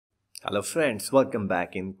Hello friends, welcome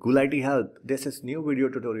back in Cool IT Help. This is new video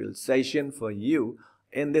tutorial session for you.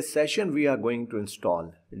 In this session we are going to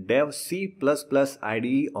install Dev-C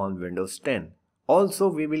IDE on Windows 10. Also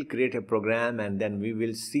we will create a program and then we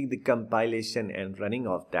will see the compilation and running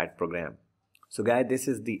of that program. So guys, this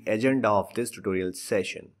is the agenda of this tutorial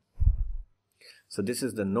session. So this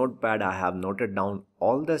is the notepad. I have noted down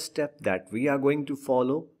all the steps that we are going to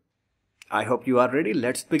follow. I hope you are ready.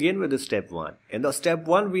 Let's begin with the step 1. In the step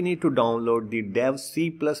 1, we need to download the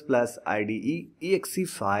Dev-C IDE exe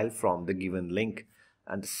file from the given link,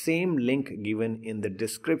 and the same link given in the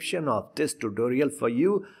description of this tutorial for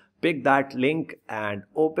you. Pick that link and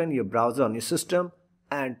open your browser on your system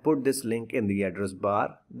and put this link in the address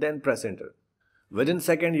bar, then press enter. Within a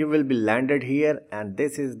second you will be landed here, and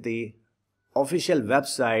this is the official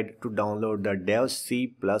website to download the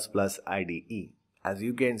Dev-C IDE. As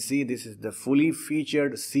you can see, this is the fully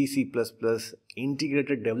featured C++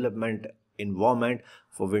 integrated development environment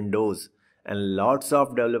for Windows, and lots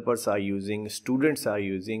of developers are using, students are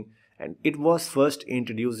using, and it was first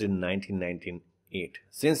introduced in 1998.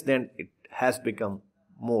 Since then it has become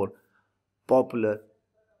more popular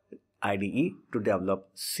IDE to develop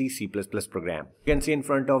C++ program. You can see in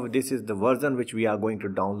front of this is the version which we are going to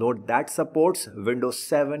download that supports Windows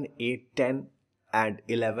 7, 8, 10 and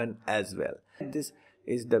 11 as well. This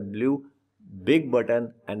is the blue big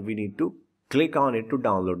button and we need to click on it to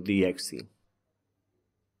download the exe.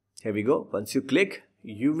 Here we go. Once you click,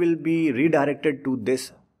 you will be redirected to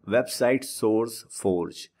this website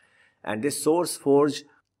SourceForge, and this SourceForge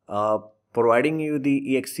providing you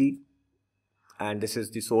the exe, and this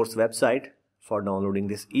is the source website for downloading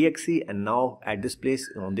this exe. And now at this place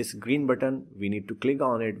on this green button we need to click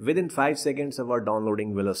on it. Within 5 seconds our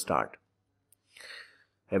downloading will start.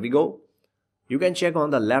 Here we go. You can check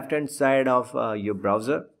on the left hand side of your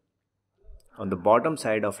browser. On the bottom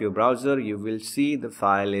side of your browser you will see the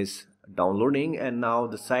file is downloading, and now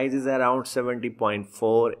the size is around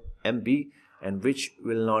 70.4 MB, and which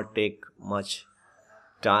will not take much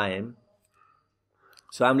time.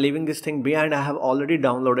 So I'm leaving this thing behind. I have already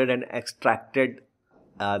downloaded and extracted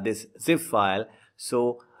this zip file.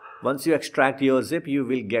 So once you extract your zip you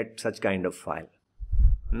will get such kind of file.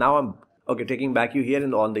 Now I'm taking back you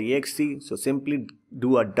here on the exe. So simply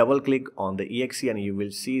do a double click on the exe and you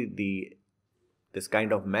will see this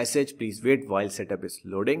kind of message. Please wait while setup is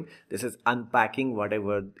loading. This is unpacking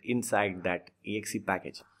whatever inside that exe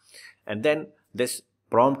package, and then this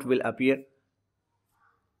prompt will appear.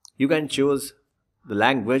 You can choose the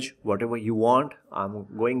language whatever you want. I'm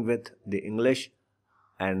going with the English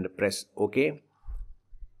and press OK,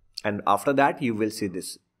 and after that you will see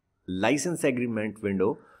this license agreement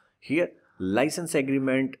window. Here license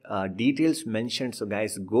agreement details mentioned, so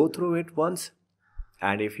guys go through it once,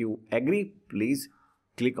 and if you agree please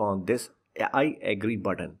click on this I agree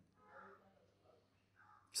button.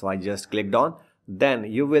 So I just clicked on. Then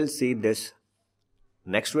you will see this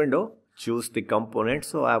next window. Choose the component.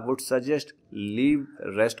 So I would suggest leave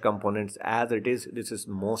rest components as it is. This is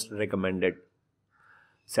most recommended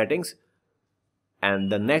settings.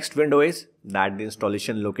 And the next window is that the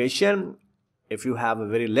installation location. If you have a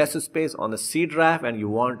very less space on the C drive and you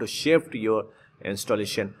want to shift your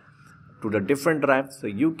installation to the different drive, so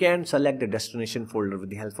you can select the destination folder with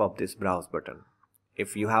the help of this browse button.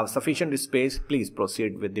 If you have sufficient space, please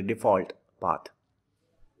proceed with the default path.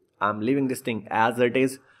 I'm leaving this thing as it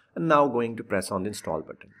is and now going to press on the install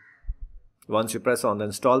button. Once you press on the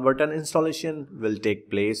install button, installation will take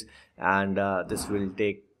place, and this will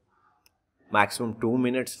take maximum 2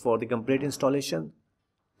 minutes for the complete installation.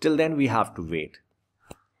 Till then we have to wait.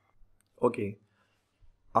 Okay,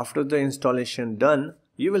 after the installation done,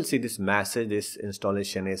 you will see this message, this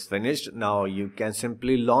installation is finished. Now you can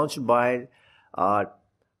simply launch by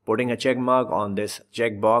putting a check mark on this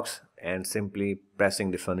checkbox and simply pressing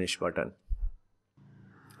the finish button.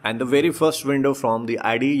 And the very first window from the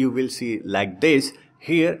IDE you will see like this.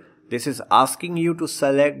 Here this is asking you to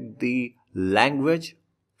select the language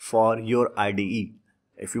for your IDE.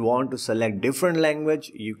 If you want to select different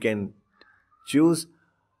language, you can choose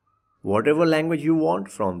whatever language you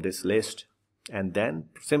want from this list, and then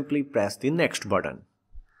simply press the next button.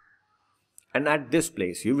 And at this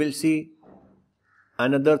place you will see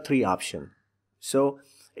another 3 options. So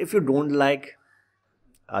if you don't like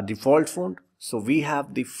a default font, so we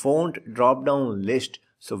have the font drop down list,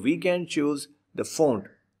 so we can choose the font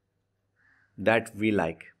that we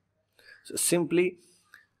like. So simply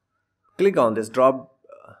click on this drop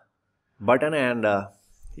button and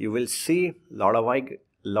you will see lot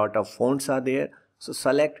of fonts are there. So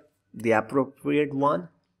select the appropriate one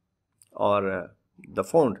or the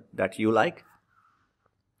font that you like.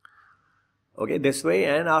 Okay, this way,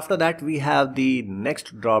 and after that we have the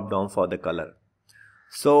next drop down for the color.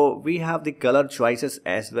 So we have the color choices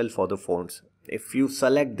as well for the fonts. If you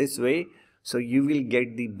select this way, so you will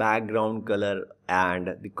get the background color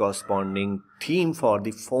and the corresponding theme for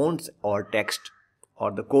the fonts or text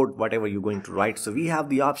or the code, whatever you're going to write. So we have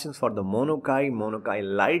the options for the Monokai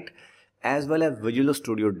Light, as well as Visual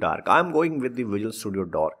Studio Dark. I'm going with the Visual Studio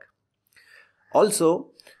Dark.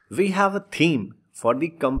 Also, we have a theme for the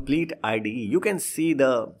complete IDE. You can see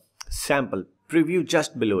the sample preview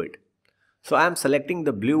just below it. So I'm selecting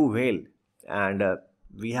the blue whale, and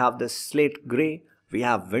we have the slate gray, we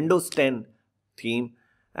have Windows 10 theme,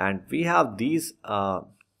 and we have these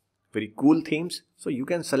very cool themes. So you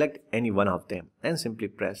can select any one of them and simply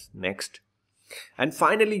press next. And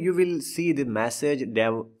finally you will see the message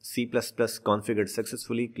DevC++ configured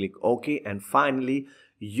successfully. Click OK, and finally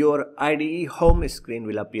your IDE home screen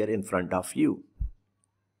will appear in front of you.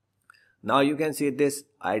 Now you can see this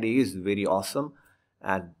IDE is very awesome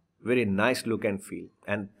and very nice look and feel,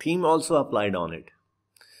 and theme also applied on it.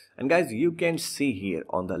 And guys, you can see here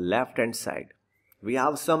on the left hand side we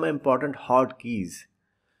have some important hotkeys.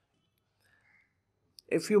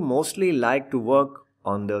 If you mostly like to work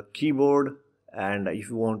on the keyboard and if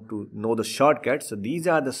you want to know the shortcuts, so these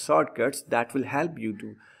are the shortcuts that will help you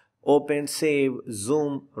to open, save,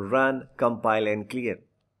 zoom, run, compile and clear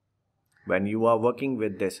when you are working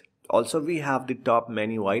with this. Also we have the top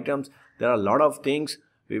menu items. There are a lot of things.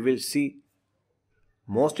 We will see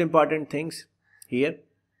most important things here,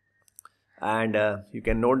 and you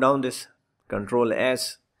can note down this Control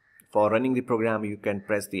S. For running the program you can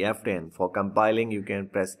press the F10, for compiling you can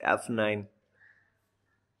press F9,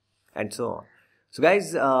 and so on. So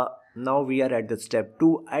guys, now we are at the step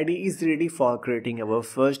 2. IDE is ready for creating our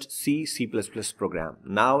first C program.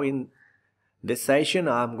 Now in this session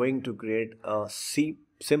I am going to create a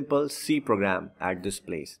simple C program at this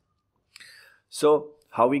place. So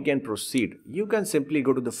how we can proceed? You can simply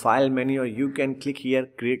go to the file menu, or you can click here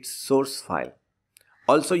create source file.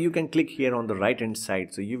 Also you can click here on the right hand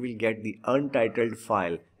side, so you will get the untitled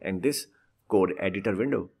file and this code editor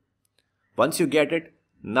window. Once you get it,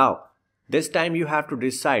 now this time you have to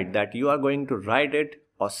decide that you are going to write it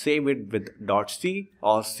or save it with .c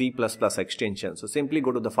or C++ extension. So simply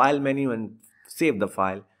go to the file menu and save the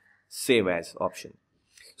file, save as option.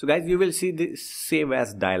 So guys, you will see the save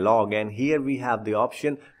as dialog, and here we have the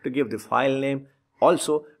option to give the file name.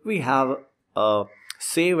 Also we have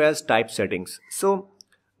save as type settings. So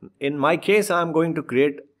in my case I'm going to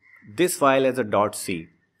create this file as a .c.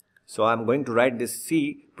 So I'm going to write this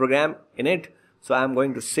C program in it. So I'm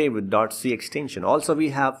going to save with .c extension. Also we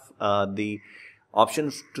have the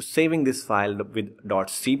options to saving this file with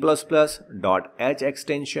 .c++, .h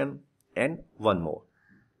extension, and one more.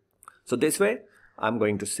 So this way I'm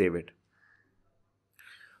going to save it.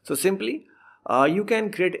 So simply you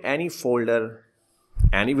can create any folder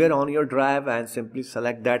anywhere on your drive and simply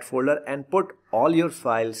select that folder and put all your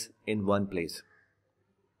files in one place.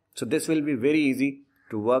 So this will be very easy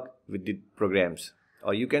to work with the programs,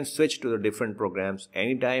 or you can switch to the different programs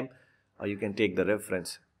anytime, or you can take the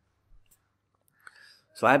reference.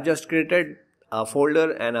 So I have just created a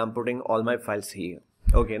folder and I'm putting all my files here.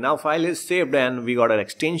 Okay, now file is saved and we got an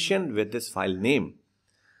extension with this file name.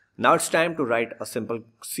 Now it's time to write a simple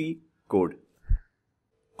C code.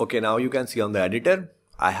 Okay, now you can see on the editor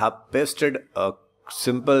I have pasted a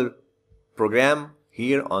simple program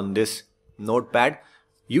here on this notepad.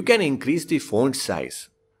 You can increase the font size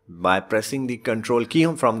by pressing the Control key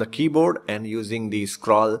from the keyboard and using the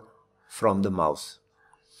scroll from the mouse.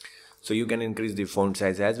 So you can increase the font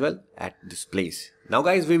size as well at this place. Now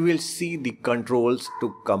guys, we will see the controls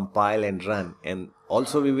to compile and run, and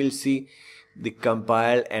also we will see the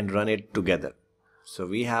compile and run it together. So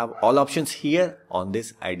we have all options here on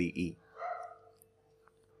this IDE.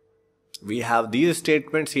 We have these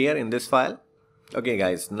statements here in this file. Okay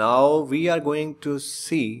guys, now we are going to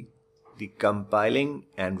see the compiling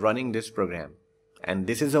and running this program, and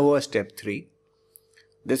this is our step 3.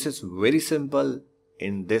 This is very simple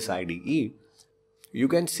in this IDE. You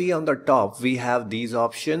can see on the top we have these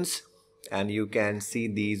options, and you can see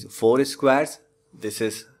these 4 squares. This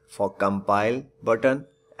is for compile button,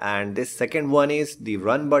 and this second one is the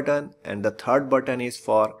run button, and the third button is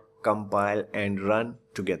for compile and run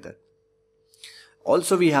together.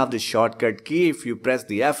 Also we have the shortcut key. If you press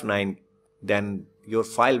the F9, then your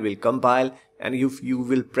file will compile, and if you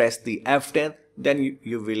will press the F10, then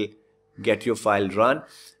you will get your file run,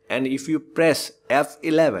 and if you press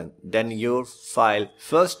F11, then your file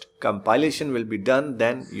first compilation will be done,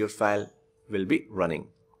 then your file will be running.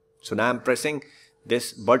 So now I'm pressing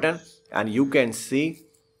this button and you can see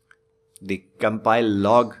the compile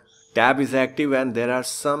log tab is active and there are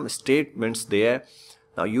some statements there.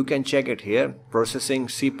 Now you can check it here, processing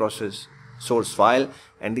C process source file,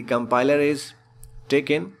 and the compiler is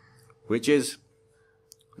taken, which is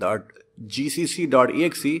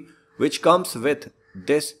 .gcc.exe, which comes with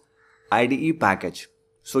this IDE package.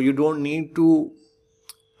 So you don't need to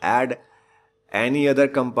add any other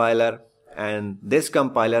compiler, and this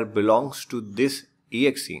compiler belongs to this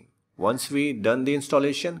exe. Once we done the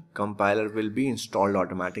installation, compiler will be installed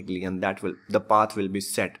automatically, and the path will be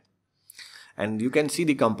set. And you can see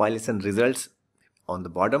the compilation results on the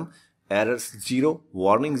bottom. Errors 0,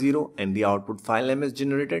 warning 0, and the output file name is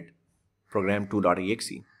generated,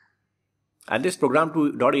 program2.exe. And this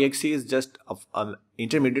program2.exe is just an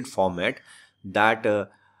intermediate format that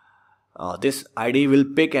this IDE will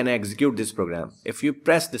pick and execute this program. If you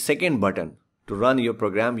press the second button to run your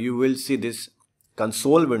program, you will see this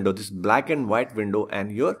console window, this black and white window,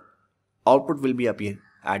 and your output will be appear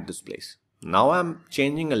at this place. Now I'm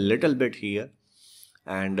changing a little bit here,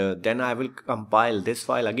 and then I will compile this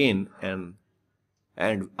file again and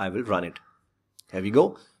I will run it. Here we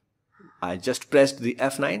go. I just pressed the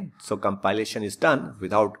F9, so compilation is done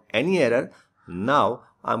without any error. Now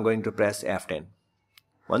I'm going to press F10.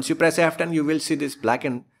 Once you press F10, you will see this black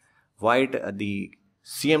and white the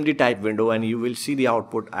CMD type window, and you will see the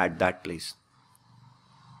output at that place.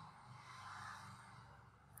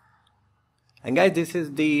 And guys, this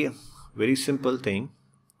is the very simple thing.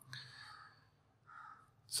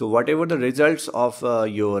 So whatever the results of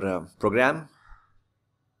your program,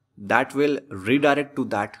 that will redirect to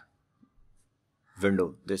that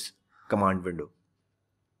window, this command window.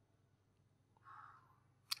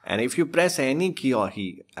 And if you press any key or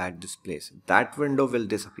key at this place, that window will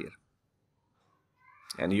disappear.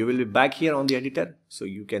 And you will be back here on the editor, so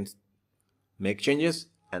you can make changes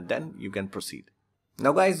and then you can proceed.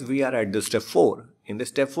 Now guys, we are at the step 4. In the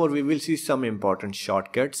step 4, we will see some important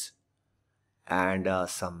shortcuts and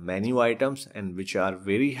some menu items, and which are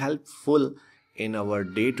very helpful in our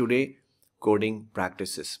day-to-day coding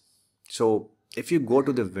practices. So if you go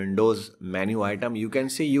to the Windows menu item, you can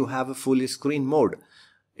see you have a full screen mode.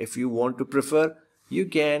 If you want to prefer, you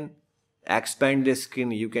can expand the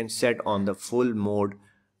screen. You can set on the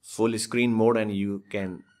full screen mode, and you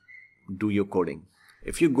can do your coding.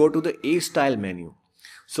 If you go to the A style menu,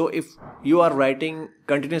 so if you are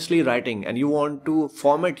continuously writing and you want to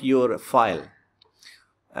format your file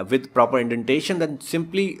with proper indentation, then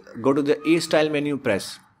simply go to the A style menu,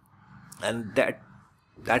 press, and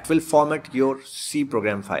that will format your C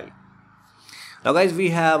program file. Now guys, we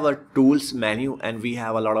have a tools menu and we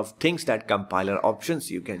have a lot of things, that compiler options,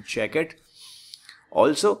 you can check it.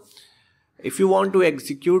 Also, if you want to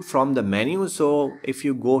execute from the menu, so if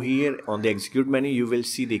you go here on the execute menu, you will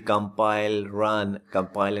see the compile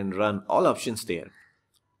and run, all options there.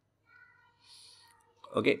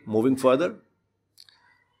 Okay, moving further,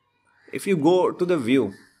 if you go to the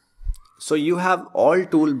view, so you have all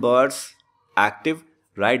toolbars active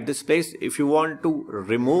right this place. If you want to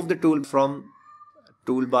remove the tool from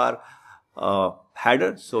toolbar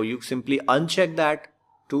header, so you simply uncheck that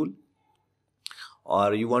tool,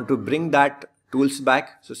 or you want to bring that tools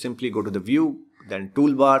back, so simply go to the view, then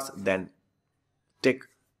toolbars, then tick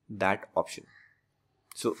that option.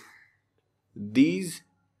 So these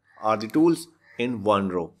are the tools in one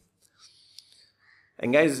row.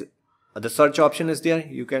 And guys, the search option is there.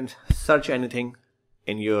 You can search anything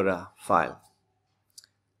in your file.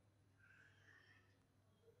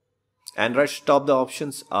 And right top, the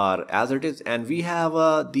options are as it is, and we have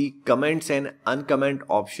the comments and uncomment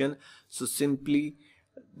option. So simply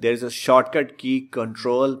there is a shortcut key,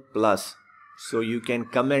 Control plus, so you can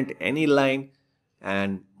comment any line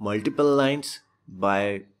and multiple lines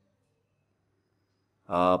by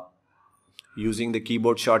using the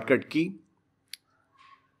keyboard shortcut key,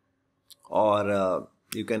 or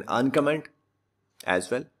you can uncomment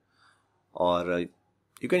as well, or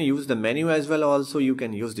you can use the menu as well. Also, you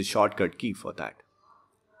can use the shortcut key for that.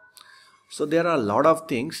 So there are a lot of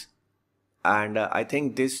things, and I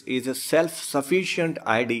think this is a self-sufficient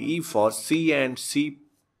IDE for C and C++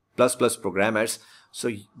 programmers.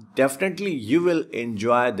 So definitely you will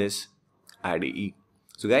enjoy this IDE.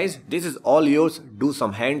 So guys, this is all yours. Do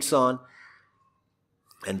some hands-on,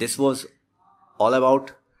 and this was all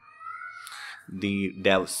about the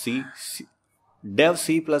DevC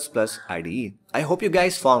IDE. I hope you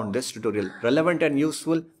guys found this tutorial relevant and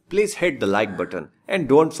useful. Please hit the like button and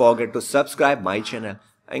don't forget to subscribe my channel.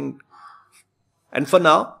 And for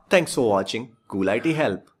now, thanks for watching Cool IT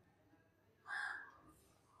Help.